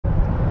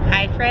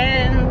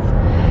friends.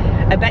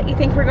 I bet you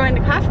think we're going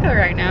to Costco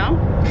right now.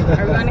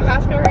 Are we going to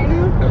Costco right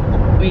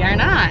now? We are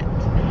not.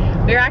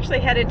 We're actually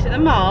headed to the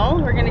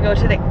mall. We're gonna go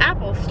to the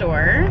Apple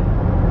store.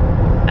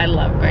 I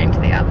love going to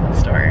the Apple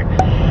store.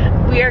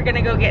 We are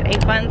gonna go get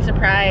a fun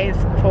surprise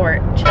for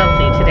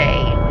Chelsea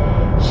today.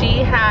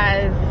 She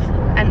has,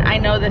 and I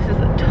know this is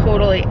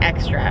totally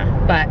extra,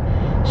 but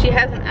she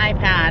has an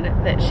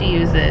iPad that she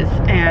uses,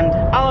 and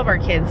all of our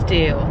kids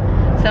do.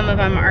 Some of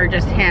them are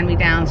just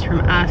hand-me-downs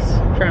from us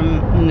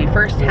from when we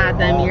first had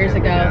them years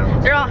ago.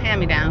 They're all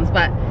hand-me-downs,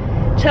 but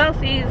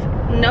Chelsea's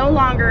no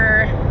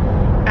longer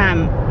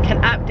can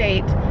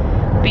update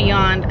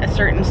beyond a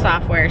certain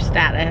software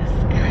status.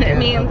 It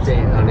means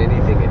update on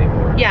anything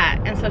anymore. Yeah,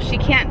 and so she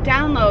can't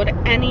download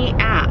any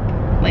app.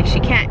 Like she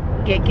can't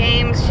get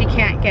games, she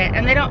can't get,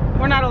 and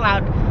we're not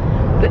allowed,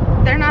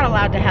 they're not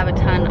allowed to have a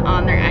ton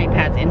on their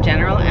iPads in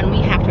general, and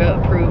we have to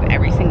approve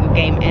every single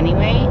game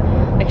anyway.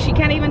 Like she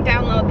can't even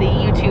download the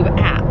YouTube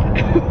app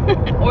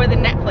or the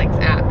Netflix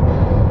app.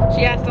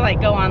 She has to like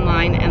go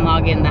online and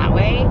log in that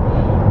way.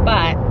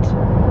 But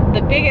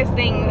the biggest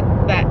thing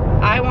that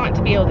I want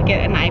to be able to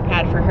get an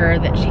iPad for her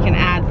that she can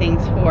add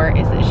things for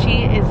is that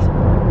she is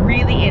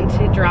really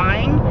into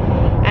drawing,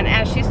 and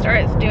as she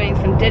starts doing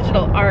some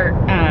digital art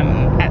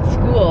at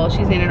school,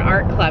 she's in an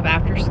art club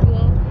after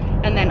school,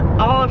 and then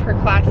all of her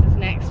classes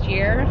next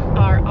year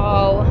are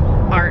all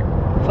art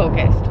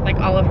focused, like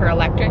all of her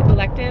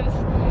electives,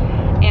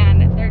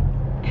 and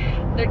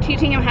they're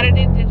teaching him how to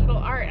do digital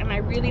art, and I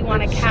really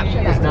want to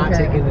capture that. She's not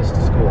taking this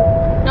to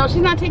school. No, she's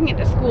not taking it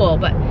to school,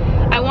 but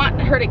I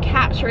want her to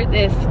capture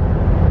this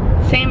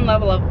same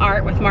level of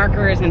art with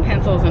markers and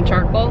pencils and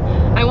charcoal.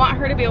 I want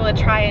her to be able to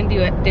try and do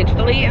it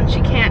digitally, and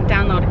she can't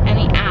download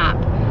any app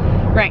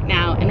right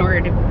now in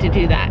order to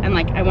do that. And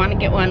like, I want to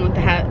get one with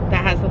that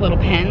has a little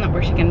pen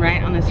where she can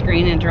write on the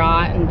screen and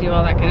draw and do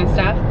all that kind of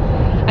stuff.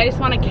 I just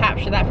want to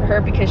capture that for her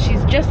because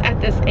she's just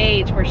at this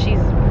age where she's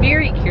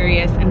very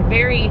curious and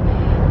very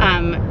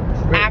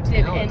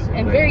active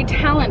and very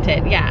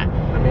talented. Yeah.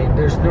 I mean,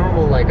 there's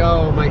normal like,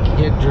 oh, my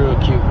kid drew a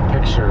cute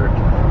picture,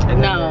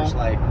 and then there's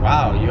like,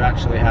 wow, you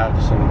actually have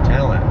some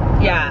talent.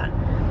 Yeah.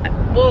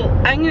 Well,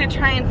 I'm gonna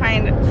try and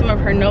find some of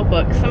her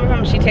notebooks. Some of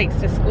them she takes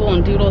to school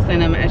and doodles in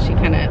them as she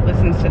kind of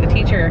listens to the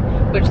teacher,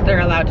 which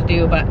they're allowed to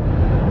do, but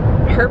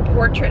her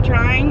portrait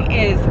drawing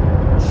is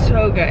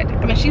so good.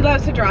 I mean, she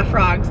loves to draw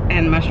frogs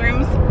and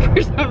mushrooms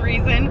for some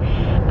reason.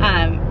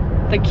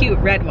 The cute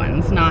red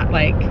ones, not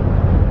like,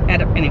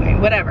 anyway,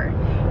 whatever.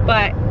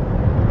 But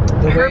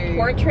her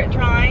portrait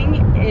drawing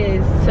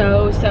is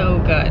so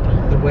good.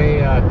 The way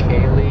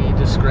Kaylee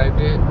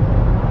described it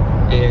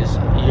is,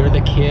 you're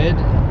the kid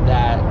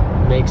that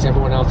makes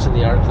everyone else in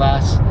the art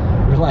class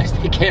realize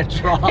they can't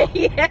draw.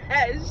 Yeah,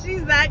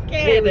 she's that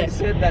kid. Kaylee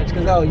said that. She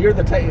goes, oh, you're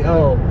the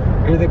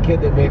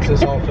kid that makes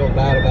us all feel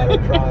bad about our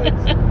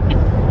drawings.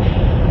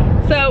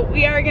 So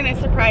we are gonna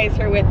surprise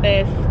her with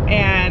this,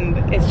 and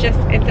it's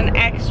an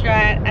extra.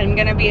 I'm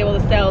gonna be able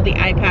to sell the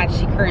iPad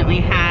she currently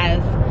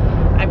has.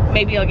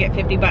 Maybe I'll get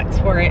 50 bucks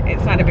for it.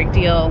 It's not a big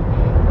deal.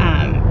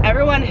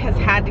 Everyone has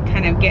had to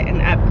kind of get an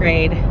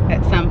upgrade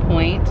at some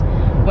point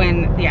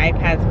when the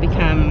iPads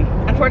become,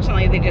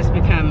 unfortunately, they just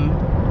become,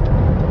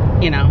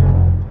 you know,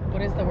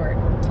 what is the word?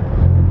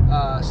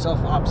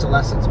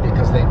 Self-obsolescence,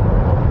 because they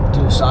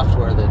do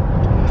software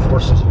that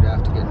forces you to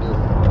have to get new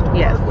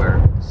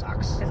hardware.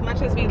 Sucks. As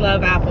much as we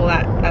love Apple,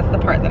 that's the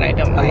part that I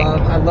don't like.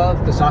 I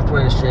love the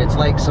software industry. It's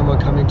like someone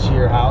coming to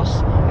your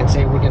house and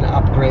saying, we're going to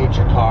upgrade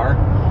your car,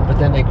 but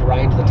then they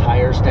grind the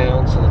tires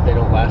down so that they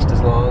don't last as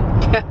long.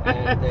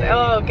 And they,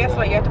 oh, guess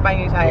what? You have to buy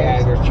new tires. Yeah,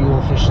 and your fuel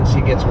efficiency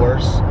gets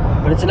worse,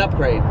 but it's an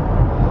upgrade.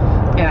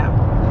 Yeah.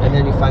 And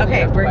then you find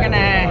okay, we're gonna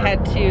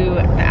head to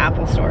the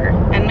Apple store,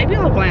 and maybe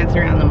I'll glance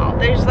around the mall.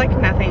 There's like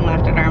nothing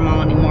left at our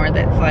mall anymore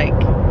that's like,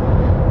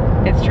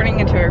 it's turning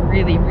into a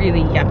really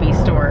yuppie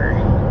store.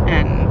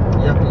 And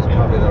yuppie's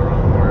probably the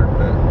wrong word,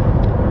 but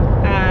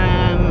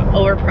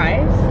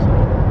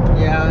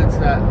overpriced. Yeah, it's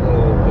that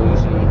little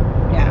bougie.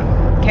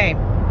 Yeah. Okay.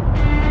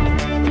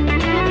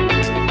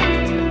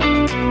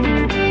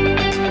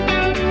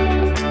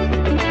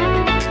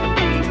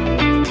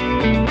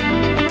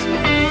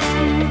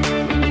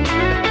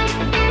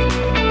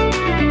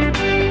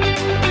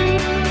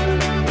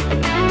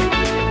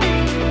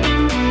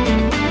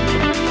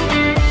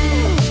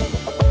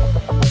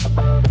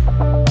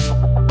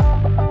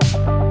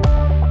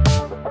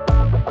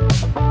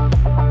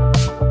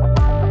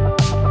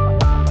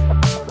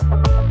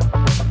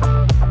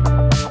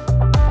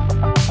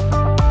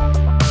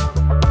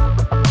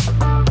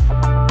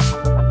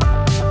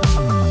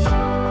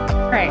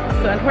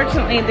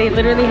 Unfortunately, they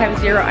literally have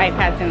 0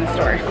 iPads in the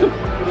store.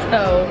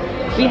 So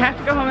we have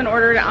to go home and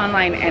order it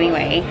online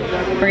anyway.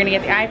 We're gonna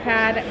get the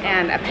iPad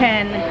and a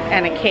pen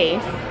and a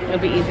case. It'll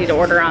be easy to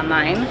order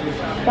online.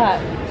 But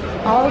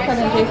all of a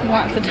sudden, Jason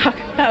wants to talk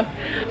about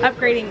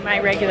upgrading my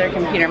regular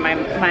computer, my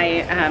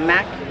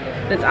Mac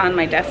that's on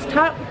my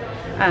desktop.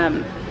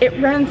 It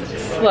runs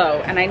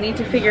slow, and I need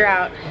to figure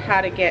out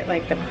how to get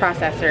like the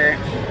processor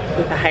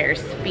with a higher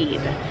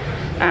speed.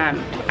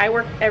 I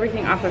work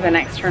everything off of an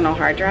external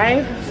hard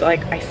drive, so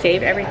like I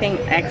save everything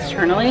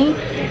externally,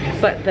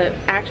 but the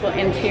actual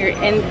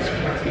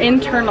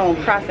internal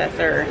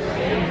processor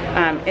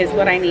is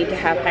what I need to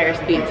have higher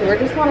speed. So we're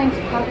just wanting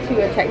to talk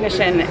to a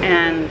technician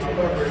and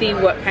see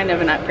what kind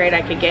of an upgrade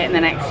I could get in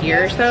the next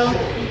year or so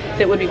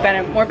that would be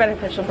more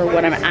beneficial for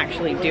what I'm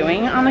actually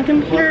doing on the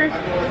computer.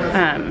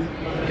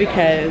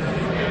 Because,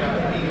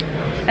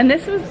 and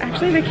this was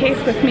actually the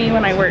case with me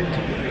when I worked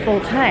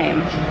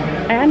full-time.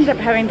 I ended up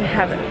having to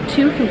have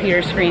 2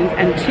 computer screens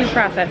and 2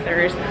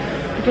 processors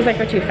because I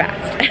go too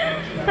fast.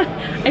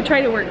 I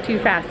tried to work too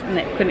fast and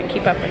it couldn't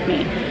keep up with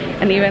me.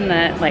 And even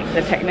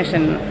the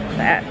technician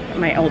at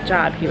my old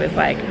job, he was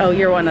like, oh,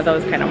 you're one of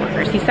those kind of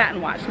workers. He sat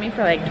and watched me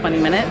for like 20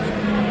 minutes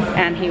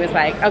and he was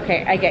like,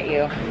 okay, I get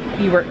you.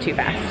 You work too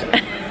fast.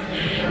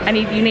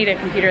 You need a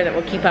computer that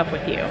will keep up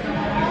with you.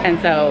 And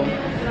so,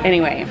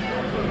 anyway,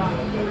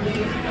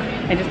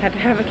 I just had to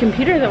have a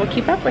computer that will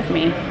keep up with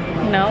me,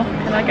 you know,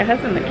 kind of like a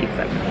husband that keeps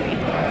up with me.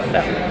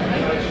 So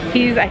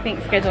he's, I think,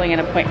 scheduling an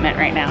appointment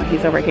right now.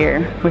 He's over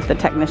here with the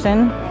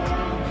technician,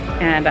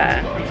 and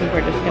I think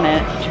we're just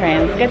gonna try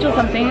and schedule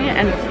something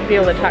and be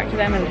able to talk to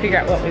them and figure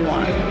out what we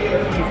want.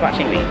 He's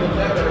watching me.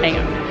 Hang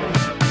on.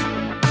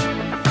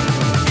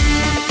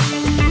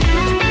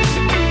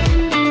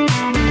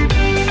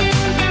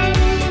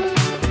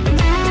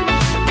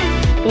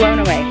 Blown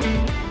away.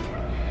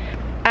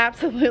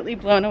 Absolutely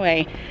blown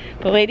away.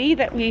 The lady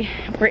that we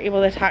were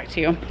able to talk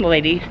to, the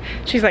lady,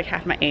 she's like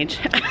half my age.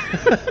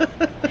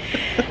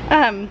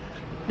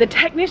 The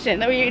technician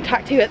that we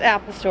talked to at the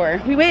Apple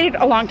store, we waited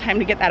a long time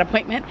to get that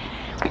appointment.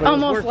 We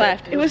almost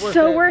left. It was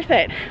so worth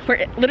it.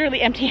 We're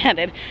literally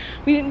empty-handed.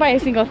 We didn't buy a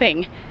single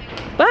thing.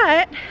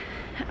 But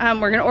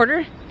we're gonna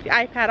order the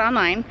iPad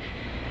online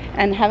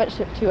and have it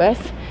shipped to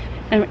us.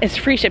 And it's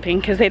free shipping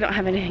because they don't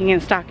have anything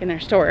in stock in their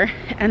store.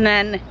 And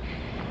then,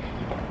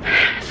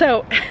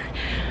 so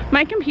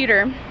my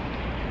computer,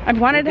 I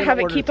wanted to have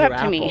it keep up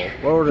to me.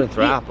 We're ordering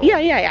through Apple.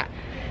 Yeah.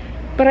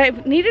 But I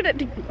needed it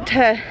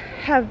to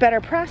have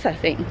better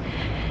processing.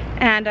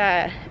 And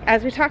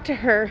as we talked to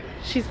her,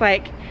 she's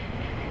like,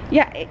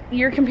 yeah,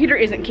 your computer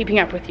isn't keeping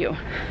up with you.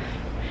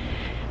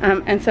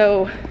 And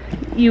so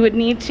you would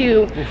need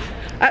to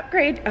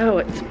upgrade. Oh,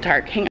 it's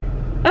dark. Hang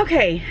on.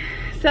 Okay,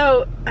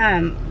 so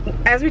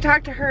as we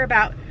talked to her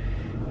about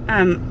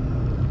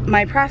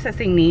my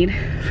processing need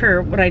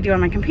for what I do on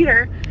my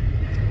computer,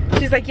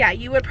 she's like, yeah,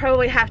 you would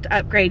probably have to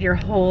upgrade your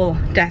whole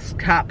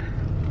desktop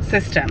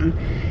system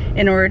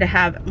in order to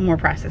have more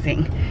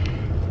processing.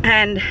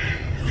 And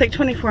it's like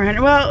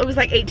 $2,400, well, it was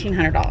like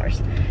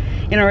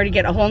 $1,800 in order to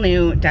get a whole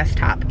new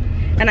desktop.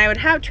 And I would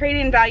have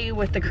trade-in value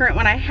with the current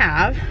one I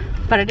have,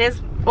 but it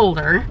is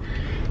older.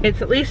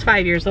 It's at least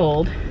 5 years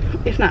old,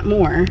 if not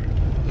more.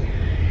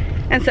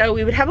 And so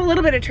we would have a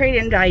little bit of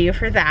trade-in value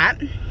for that.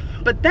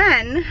 But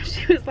then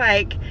she was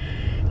like,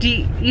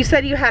 you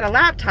said you had a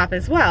laptop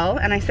as well?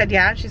 And I said,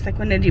 yeah. She's like,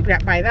 when did you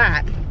buy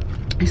that?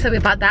 I said, we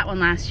bought that one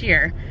last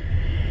year.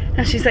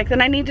 And she's like,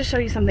 then I need to show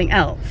you something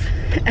else.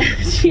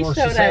 And she showed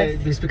us.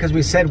 It's because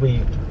we said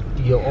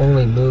you'll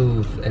only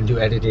move and do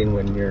editing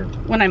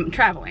when I'm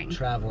traveling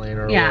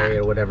or away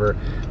or whatever.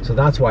 So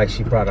that's why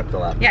she brought up the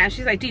laptop. Yeah, and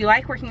she's like, do you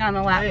like working on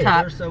the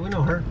laptop? Hey, so we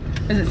know her.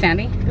 Is it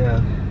Sandy?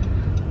 Yeah.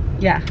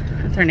 Yeah,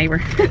 that's our neighbor.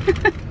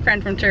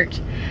 Friend from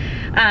church.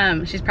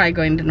 She's probably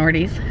going to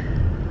Nordy's.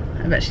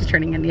 I bet she's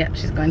turning in. Yep,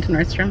 she's going to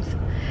Nordstrom's.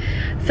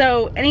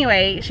 So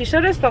anyway, she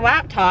showed us the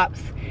laptops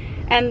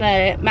and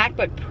the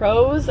MacBook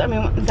Pros. I mean,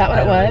 is that what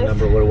it was? I don't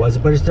remember what it was,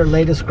 but it's their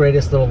latest,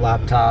 greatest little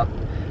laptop.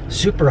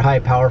 Super high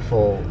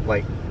powerful,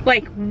 like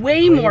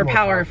way more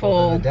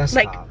powerful, than the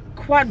desktop. Like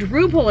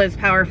quadruple as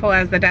powerful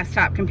as the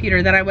desktop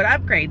computer that I would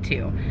upgrade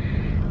to.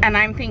 And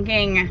I'm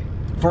thinking,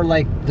 for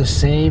like the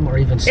same or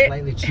even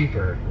slightly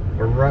cheaper,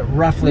 or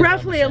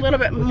roughly a little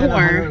bit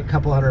more, a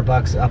couple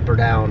 $100 up or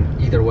down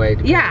either way.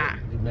 Yeah.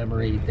 The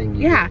memory thing.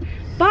 Yeah.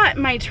 But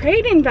my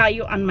trade-in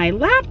value on my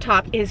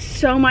laptop is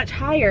so much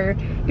higher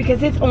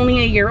because it's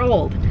only a year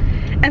old.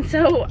 And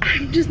so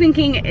I'm just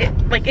thinking,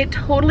 it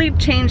totally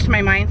changed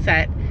my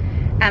mindset.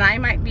 And I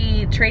might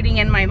be trading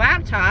in my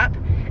laptop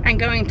and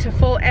going to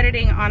full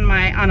editing on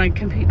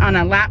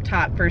a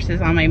laptop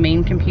versus on my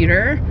main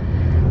computer.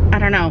 I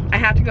don't know. I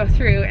have to go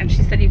through, and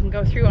she said you can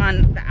go through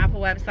on the Apple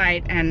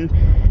website and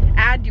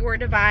add your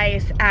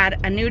device, add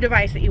a new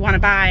device that you want to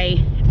buy,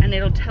 and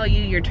it'll tell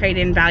you your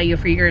trade-in value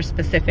for your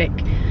specific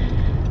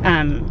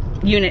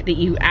unit that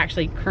you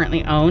actually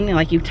currently own.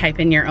 Like, you type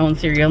in your own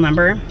serial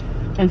number.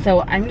 And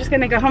so I'm just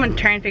gonna go home and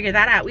try and figure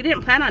that out. We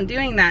didn't plan on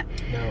doing that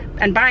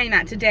and buying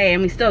that today,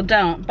 and we still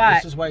don't, but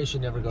this is why you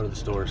should never go to the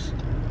stores.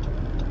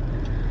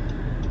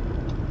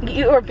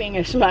 You are being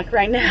a schmuck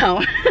right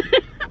now.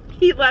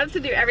 He loves to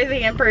do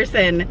everything in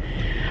person.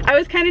 I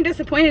was kind of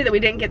disappointed that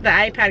we didn't get the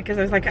iPad because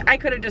I was like, I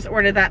could have just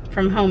ordered that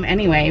from home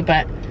anyway,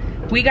 but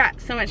We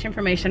got so much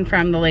information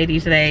from the lady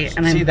today,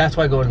 and See, that's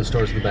why going to the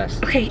store is the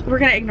best. Okay, we're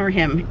gonna ignore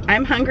him.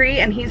 I'm hungry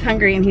and he's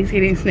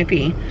getting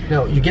snippy.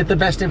 No, you get the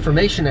best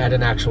information at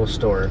an actual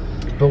store.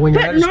 But when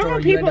you're at a store,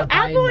 you end up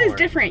buying Apple more. is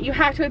different. You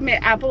have to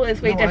admit, Apple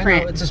is way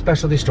different. I know, it's a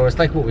specialty store. It's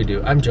like what we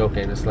do. I'm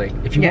joking. It's like,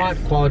 if you want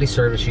quality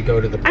service, you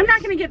go to the place. I'm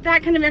not gonna get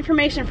that kind of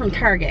information from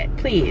Target,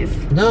 please.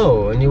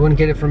 No, and you wouldn't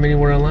get it from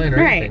anywhere online or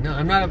Right. anything. No,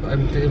 I'm not,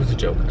 it was a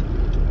joke.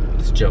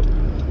 It's a joke.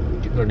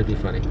 Learn to be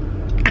funny.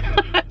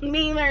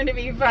 Me learn to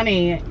be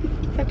funny.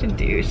 Such a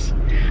douche.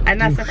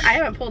 And that's I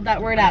haven't pulled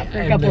that word out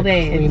for a couple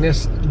days.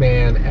 Cleanest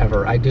man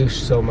ever. I douche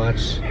so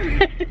much.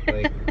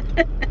 Like,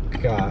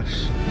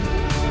 gosh.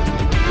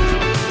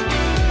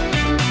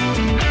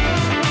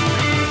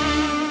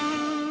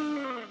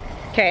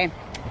 Okay,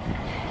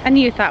 and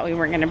you thought we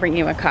weren't gonna bring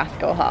you a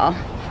Costco haul.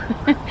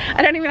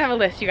 I don't even have a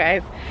list, you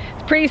guys.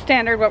 It's pretty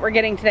standard what we're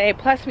getting today.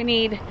 Plus we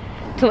need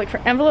to look for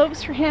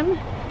envelopes for him.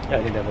 Yeah,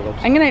 I need envelopes.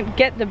 I'm gonna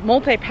get the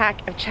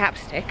multi-pack of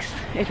chapsticks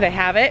if they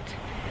have it,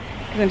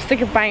 because I'm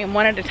sick of buying them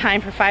one at a time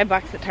for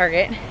 $5 at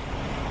Target.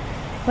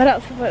 What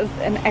else was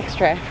an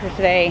extra for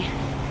today?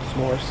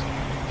 S'mores.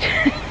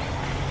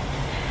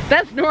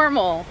 That's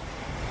normal.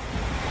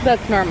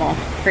 That's normal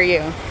for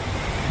you.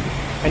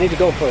 I need to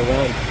go for a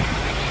run.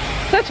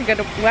 Such a good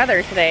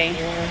weather today.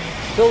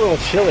 Yeah, still a little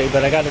chilly,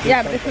 but I gotta do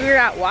Yeah, but if we were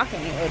out walking,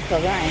 it would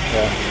feel nice.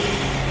 Yeah.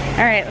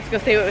 All right, let's go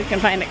see what we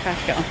can find at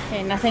Costco.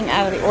 Okay, nothing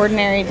out of the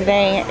ordinary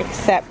today,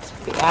 except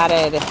we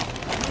added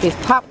these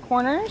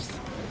popcorners.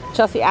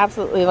 Chelsea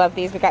absolutely loved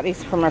these. We got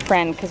these from a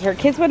friend because her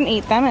kids wouldn't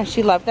eat them and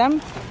she loved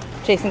them.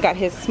 Jason got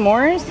his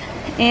s'mores,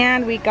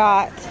 and we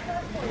got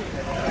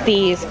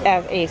these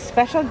as a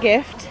special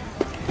gift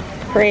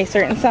for a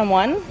certain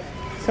someone.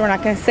 So we're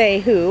not gonna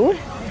say who.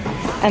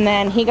 And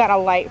then he got a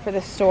light for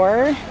the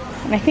store.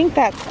 And I think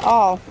that's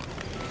all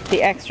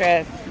the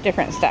extra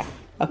different stuff.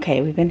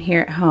 Okay, we've been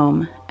here at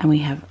home and we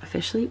have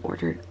officially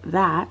ordered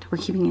that. We're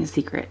keeping it a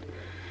secret.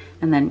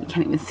 And then you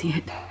can't even see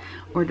it.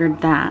 Ordered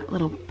that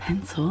little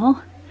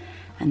pencil.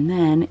 And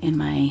then in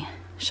my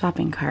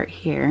shopping cart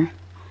here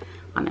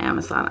on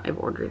Amazon, I've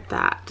ordered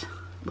that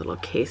little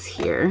case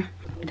here.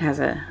 It has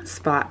a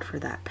spot for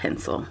that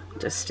pencil.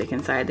 Just stick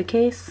inside the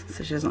case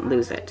so she doesn't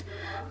lose it.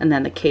 And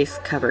then the case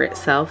cover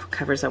itself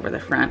covers over the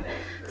front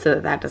so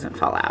that that doesn't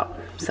fall out.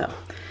 So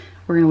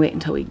we're gonna wait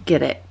until we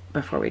get it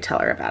before we tell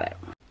her about it.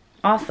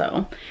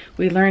 Also,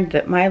 we learned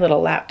that my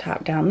little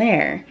laptop down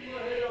there,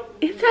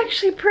 it's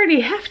actually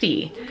pretty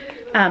hefty.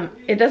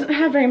 It doesn't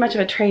have very much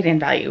of a trade-in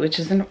value, which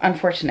is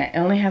unfortunate. It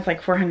only has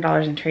like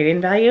 $400 in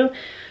trade-in value.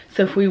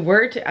 So if we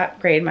were to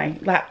upgrade my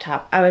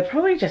laptop, I would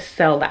probably just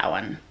sell that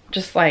one,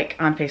 just like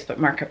on Facebook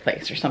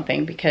Marketplace or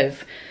something, because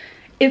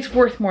it's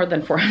worth more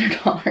than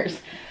 $400,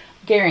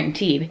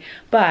 guaranteed.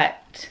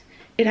 But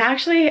it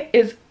actually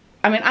is,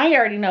 I mean, I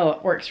already know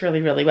it works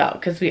really, really well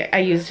because I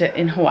used it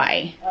in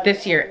Hawaii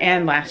this year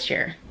and last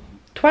year,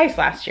 twice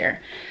last year.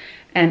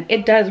 And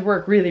it does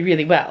work really,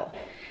 really well.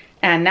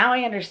 And now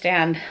I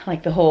understand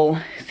like the whole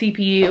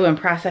CPU and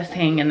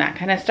processing and that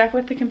kind of stuff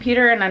with the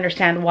computer, and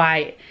understand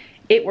why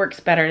it works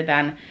better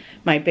than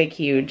my big,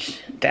 huge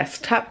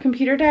desktop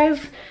computer does.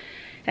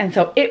 And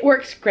so it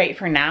works great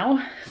for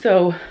now.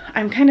 So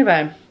I'm kind of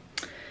a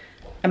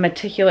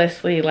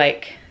meticulously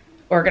like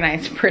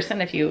organized person,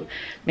 if you,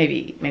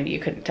 maybe you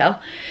couldn't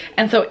tell.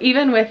 And so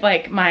even with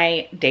like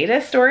my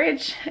data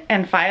storage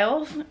and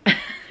files,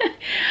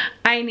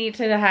 I need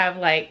to have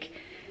like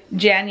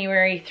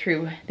January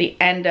through the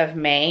end of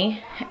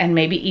May and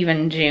maybe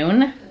even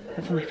June.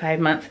 That's only 5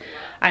 months.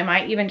 I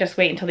might even just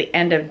wait until the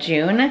end of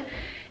June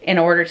in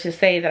order to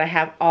say that I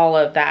have all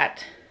of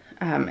that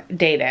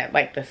data,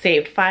 like the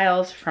saved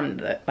files from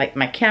the, like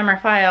my camera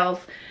files,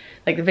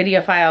 like the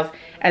video files,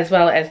 as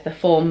well as the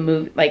full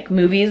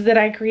movies that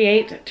I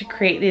create to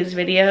create these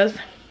videos.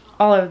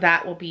 All of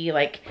that will be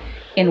like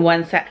in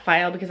one set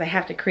file, because I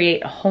have to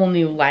create a whole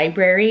new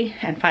library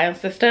and file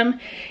system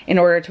in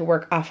order to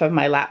work off of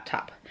my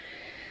laptop.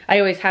 I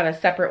always have a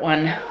separate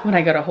one when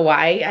I go to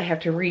Hawaii. I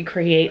have to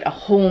recreate a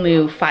whole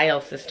new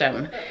file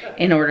system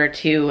in order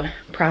to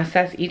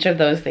process each of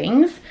those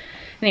things.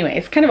 Anyway,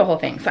 it's kind of a whole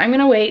thing. So I'm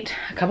gonna wait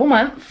a couple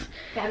months,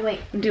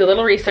 and do a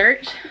little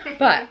research.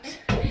 But,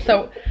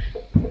 so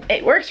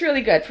it works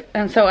really good.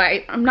 And so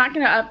I'm not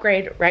gonna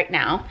upgrade right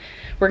now.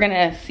 We're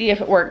gonna see if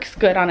it works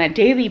good on a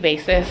daily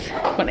basis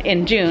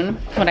in June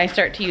when I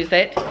start to use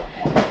it.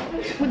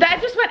 That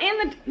just went in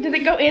the, did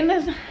it go in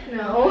this?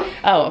 No.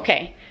 Oh,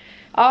 okay.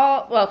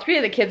 Well, 3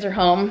 of the kids are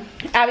home.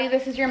 Abby,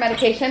 this is your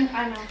medication?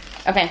 I know.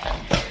 Okay.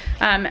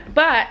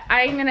 But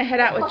I'm gonna head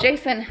out with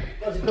Jason.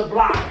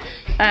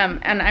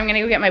 And I'm gonna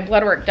go get my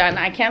blood work done.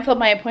 I canceled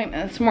my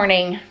appointment this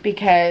morning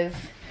because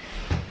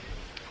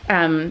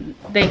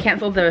they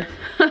canceled the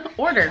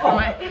order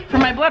for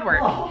my blood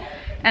work.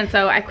 And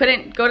so I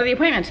couldn't go to the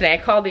appointment today. I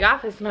called the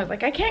office and I was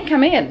like, I can't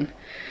come in.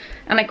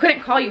 And I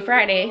couldn't call you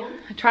Friday.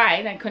 I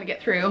tried, I couldn't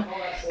get through.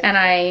 And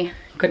I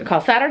couldn't call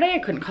Saturday, I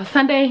couldn't call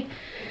Sunday.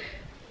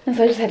 And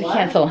so I just had to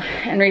cancel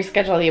and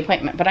reschedule the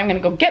appointment. But I'm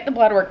gonna go get the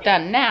blood work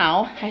done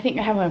now. I think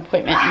I have an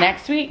appointment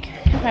next week.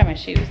 I can't find my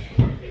shoes.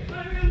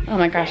 Oh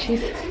my gosh,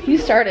 you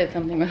started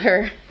something with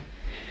her.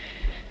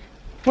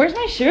 Where's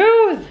my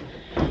shoes?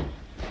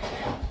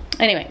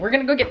 Anyway, we're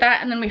gonna go get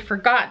that, and then we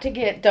forgot to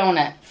get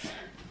donuts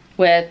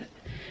when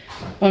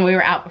we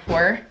were out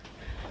before.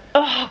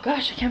 Oh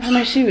gosh, I can't find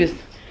my shoes.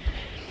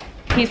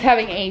 He's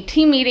having a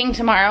team meeting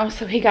tomorrow,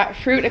 so he got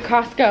fruit at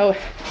Costco,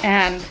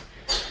 and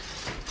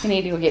we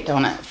need to go get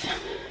donuts.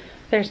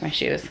 There's my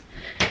shoes.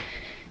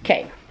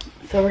 Okay,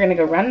 so we're gonna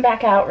go run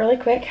back out really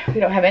quick.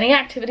 We don't have any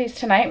activities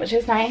tonight, which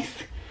is nice.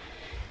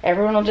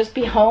 Everyone will just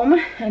be home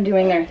and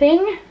doing their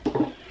thing,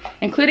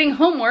 including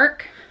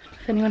homework,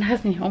 if anyone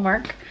has any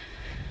homework,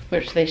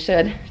 which they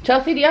should.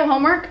 Chelsea, do you have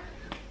homework?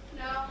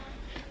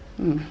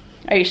 No.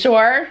 Are you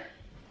sure?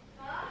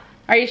 Huh?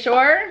 Are you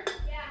sure?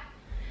 Yeah.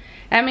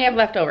 And we have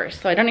leftovers,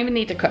 so I don't even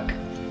need to cook.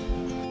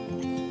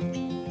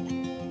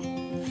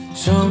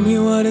 Show me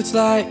what it's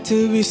like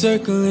to be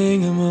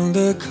circling among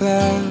the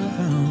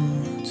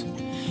clouds,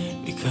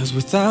 because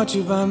without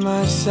you by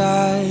my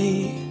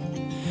side,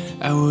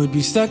 I would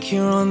be stuck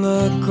here on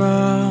the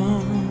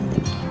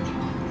ground.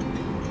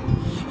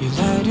 You're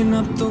lighting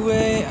up the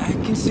way, I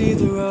can see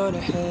the road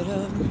ahead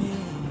of me.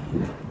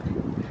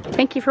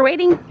 Thank you for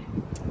waiting.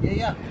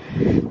 Yeah.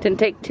 Didn't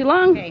take too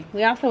long. Okay,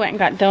 we also went and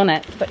got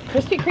donuts, but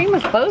Krispy Kreme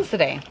was closed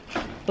today.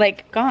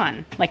 Like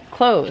gone, like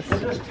closed,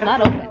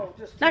 not open.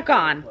 Not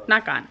gone,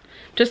 not gone,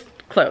 just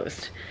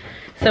closed.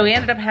 So we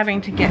ended up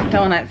having to get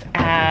donuts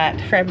at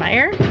Fred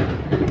Meyer,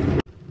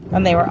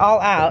 and they were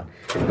all out.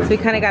 So we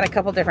kind of got a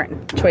couple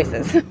different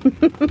choices.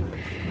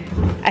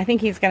 I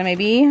think he's gonna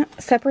maybe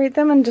separate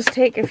them and just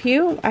take a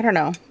few. I don't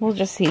know, we'll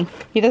just see.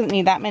 He doesn't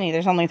need that many,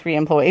 there's only 3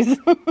 employees.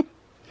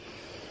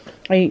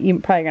 You're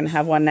probably gonna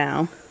have one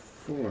now.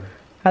 4.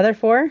 Are there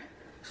 4?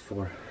 It's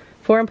 4.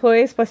 4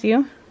 employees plus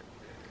you?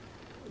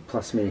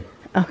 Plus me.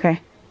 Okay.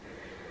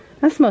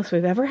 That's the most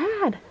we've ever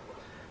had.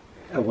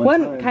 At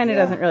one kind of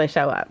doesn't really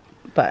show up,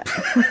 but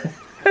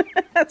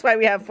that's why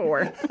we have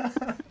 4.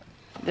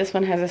 This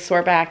one has a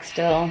sore back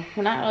still.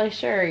 We're not really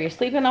sure. You're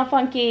sleeping all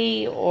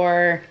funky,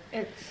 or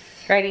It's.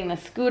 riding the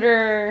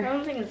scooter. I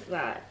don't think it's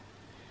that.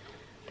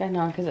 I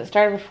know, because it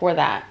started before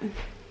that.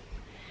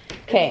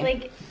 Okay,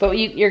 like- but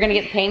you're gonna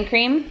get the pain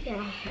cream?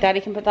 Yeah.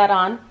 Daddy can put that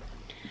on.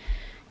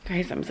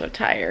 Guys, I'm so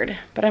tired,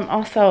 but I'm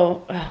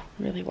also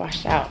really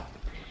washed out.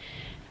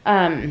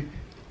 I'm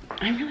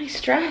really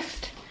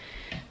stressed.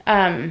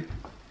 I'm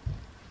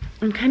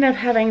kind of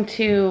having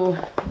to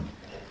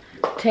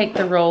take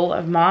the role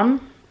of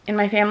mom in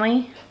my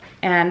family,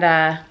 and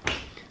I'm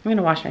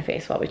gonna wash my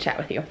face while we chat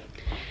with you.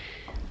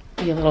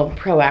 Be a little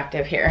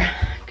proactive here,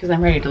 because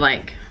I'm ready to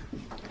like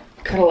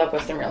cuddle up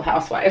with some Real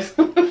Housewives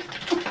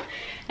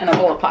and a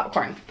bowl of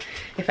popcorn,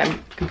 if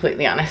I'm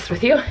completely honest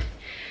with you.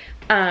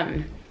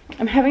 I'm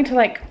having to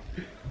like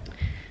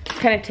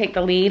kind of take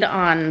the lead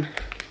on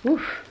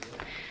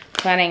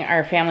planning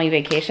our family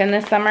vacation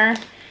this summer.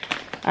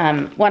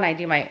 One, I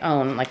do my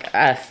own, like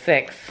us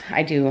 6,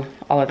 I do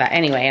all of that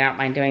anyway, I don't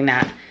mind doing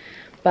that.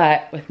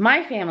 But with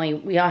my family,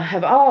 we all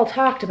have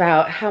talked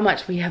about how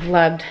much we have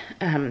loved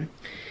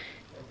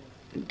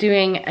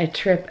doing a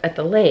trip at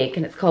the lake,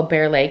 and it's called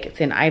Bear Lake. It's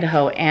in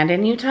Idaho and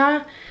in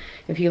Utah.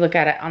 If you look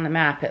at it on the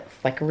map,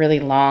 it's like a really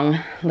long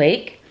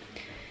lake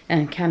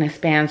and kind of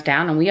spans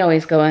down. And we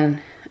always go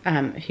in,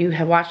 if you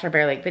have watched our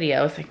Bear Lake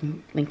videos, I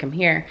can link them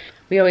here.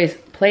 We always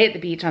play at the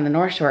beach on the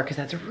North Shore because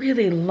that's a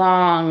really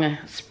long,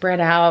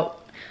 spread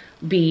out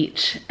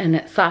beach, and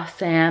it's soft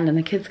sand, and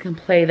the kids can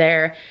play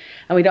there,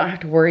 and we don't have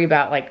to worry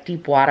about like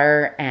deep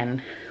water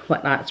and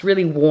whatnot. It's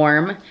really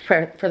warm.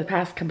 For the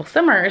past couple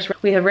summers,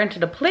 we have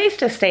rented a place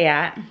to stay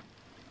at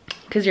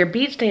because your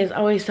beach day is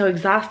always so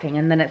exhausting,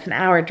 and then it's an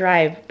hour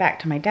drive back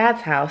to my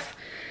dad's house.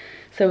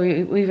 So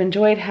we've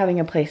enjoyed having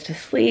a place to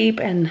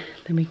sleep, and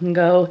then we can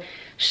go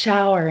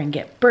shower and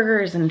get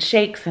burgers and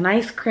shakes and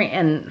ice cream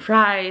and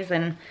fries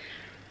and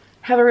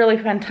have a really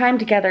fun time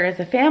together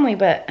as a family.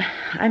 But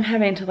I'm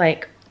having to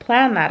like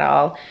plan that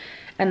all,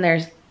 and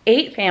there's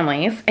 8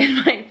 families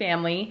in my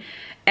family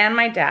and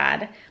my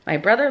dad. My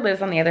brother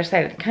lives on the other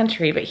side of the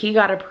country, but he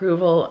got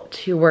approval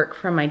to work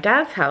from my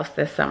dad's house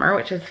this summer,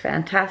 which is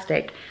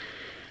fantastic.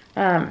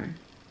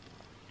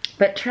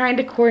 But trying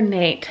to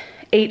coordinate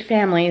 8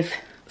 families'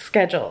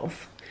 schedules,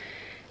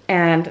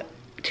 and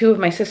 2 of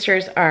my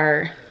sisters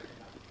are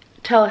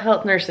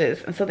telehealth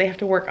nurses, and so they have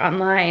to work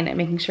online and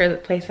making sure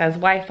that the place has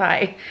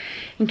Wi-Fi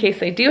in case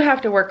they do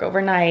have to work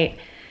overnight.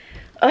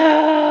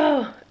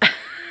 Oh!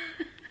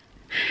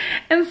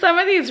 And some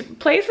of these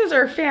places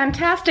are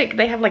fantastic.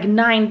 They have like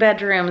 9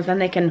 bedrooms,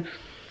 and they can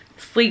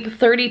sleep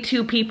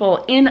 32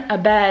 people in a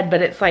bed,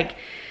 but it's like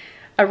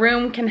a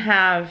room can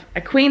have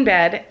a queen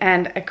bed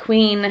and a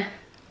queen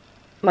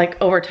like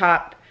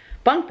overtop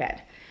bunk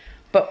bed.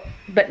 But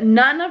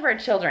none of our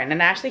children,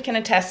 and Ashley can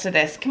attest to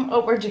this. Come,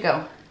 oh, where'd you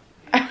go?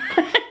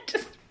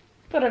 Just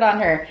put it on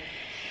her.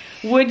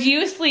 Would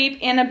you sleep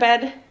in a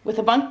bed with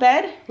a bunk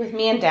bed with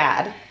me and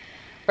Dad?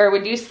 Or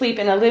would you sleep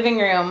in a living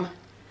room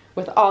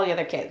with all the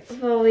other kids?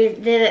 Well, we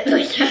did it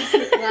like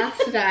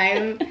last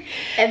time,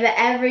 and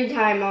every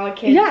time all the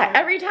kids. Yeah,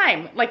 every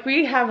time. Like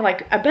we have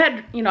like a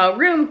bed, you know, a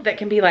room that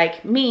can be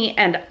like me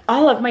and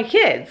all of my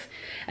kids.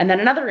 And then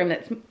another room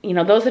that's, you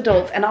know, those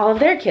adults and all of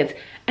their kids.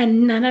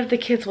 And none of the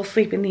kids will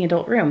sleep in the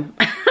adult room.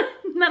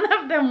 None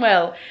of them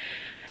will.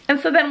 And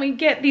so then we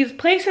get these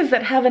places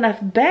that have enough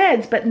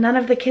beds, but none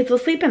of the kids will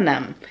sleep in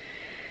them.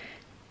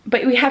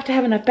 But we have to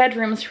have enough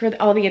bedrooms for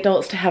all the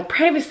adults to have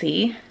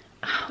privacy.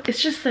 Oh,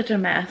 it's just such a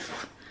mess.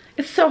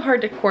 It's so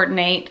hard to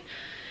coordinate.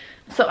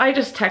 So I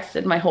just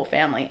texted my whole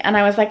family and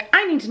I was like,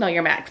 I need to know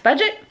your max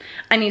budget.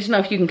 I need to know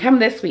if you can come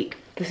this week.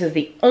 This is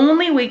the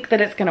only week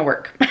that it's gonna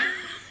work.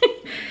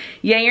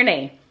 Yay or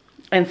nay.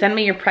 And send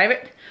me your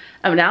private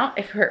amount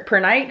if per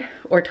night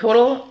or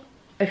total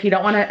if you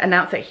don't wanna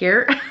announce it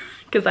here,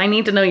 because I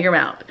need to know your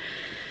amount.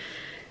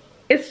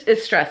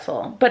 It's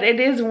stressful, but it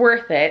is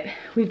worth it.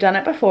 We've done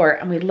it before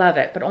and we love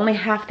it, but only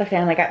half the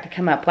family got to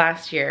come up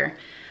last year.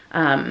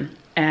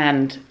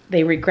 And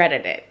they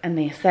regretted it. And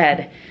they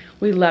said,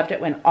 we loved it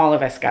when all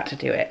of us got to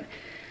do it.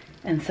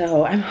 And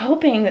so I'm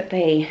hoping that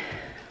they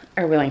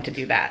are willing to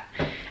do that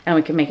and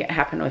we can make it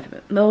happen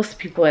with most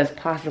people as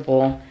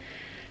possible.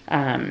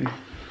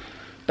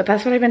 But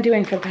that's what I've been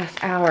doing for the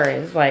past hour,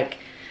 is like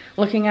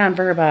looking on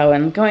Vrbo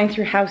and going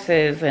through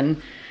houses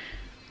and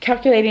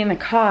calculating the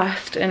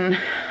cost, and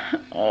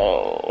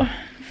oh,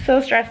 so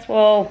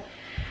stressful.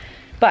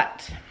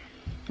 But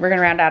we're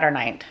gonna round out our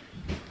night.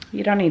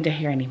 You don't need to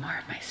hear any more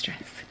of my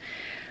stress.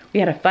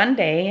 We had a fun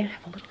day. I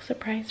have a little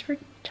surprise for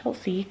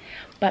Chelsea,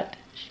 but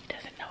she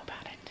doesn't know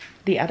about it.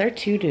 The other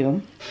two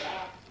do.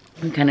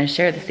 I'm gonna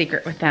share the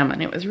secret with them,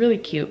 and it was really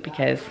cute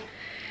because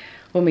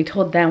when we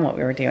told them what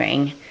we were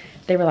doing,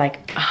 they were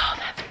like, oh,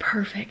 that's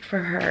perfect for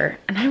her.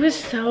 And I was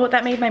so,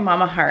 that made my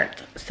mama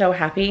heart so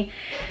happy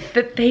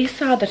that they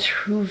saw the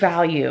true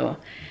value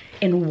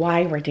in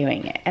why we're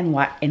doing it and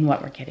in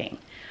what we're getting.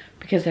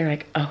 Because they're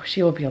like, oh,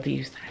 she will be able to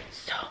use that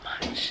so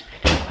much.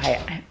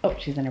 Oh,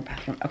 she's in her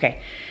bathroom.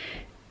 Okay.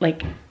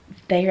 Like,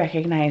 they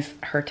recognize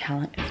her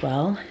talent as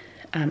well.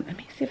 Let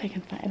me see if I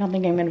can find, I don't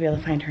think I'm gonna be able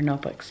to find her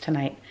notebooks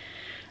tonight.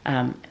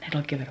 And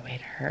it'll give it away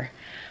to her.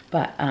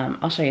 But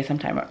I'll show you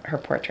sometime her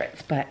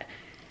portraits. But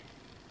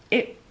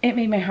it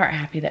made my heart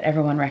happy that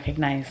everyone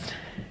recognized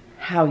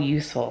how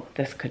useful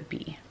this could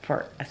be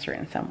for a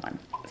certain someone.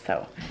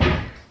 So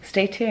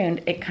stay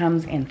tuned. It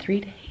comes in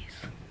 3 days.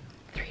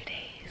 3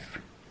 days.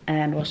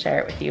 And we'll share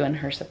it with you in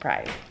her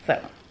surprise.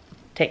 So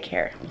take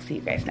care. We'll see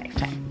you guys next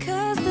time.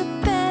 'Cause the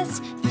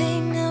best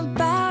thing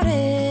about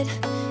it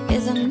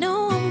is I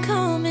know I'm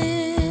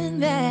coming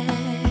back.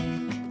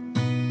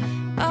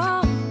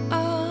 Oh,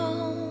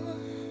 oh.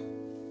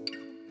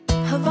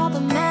 Of all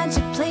the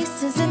magic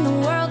places in the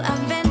world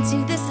I've been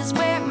to, this is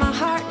where my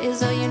heart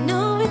is. Oh, you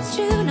know it's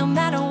true.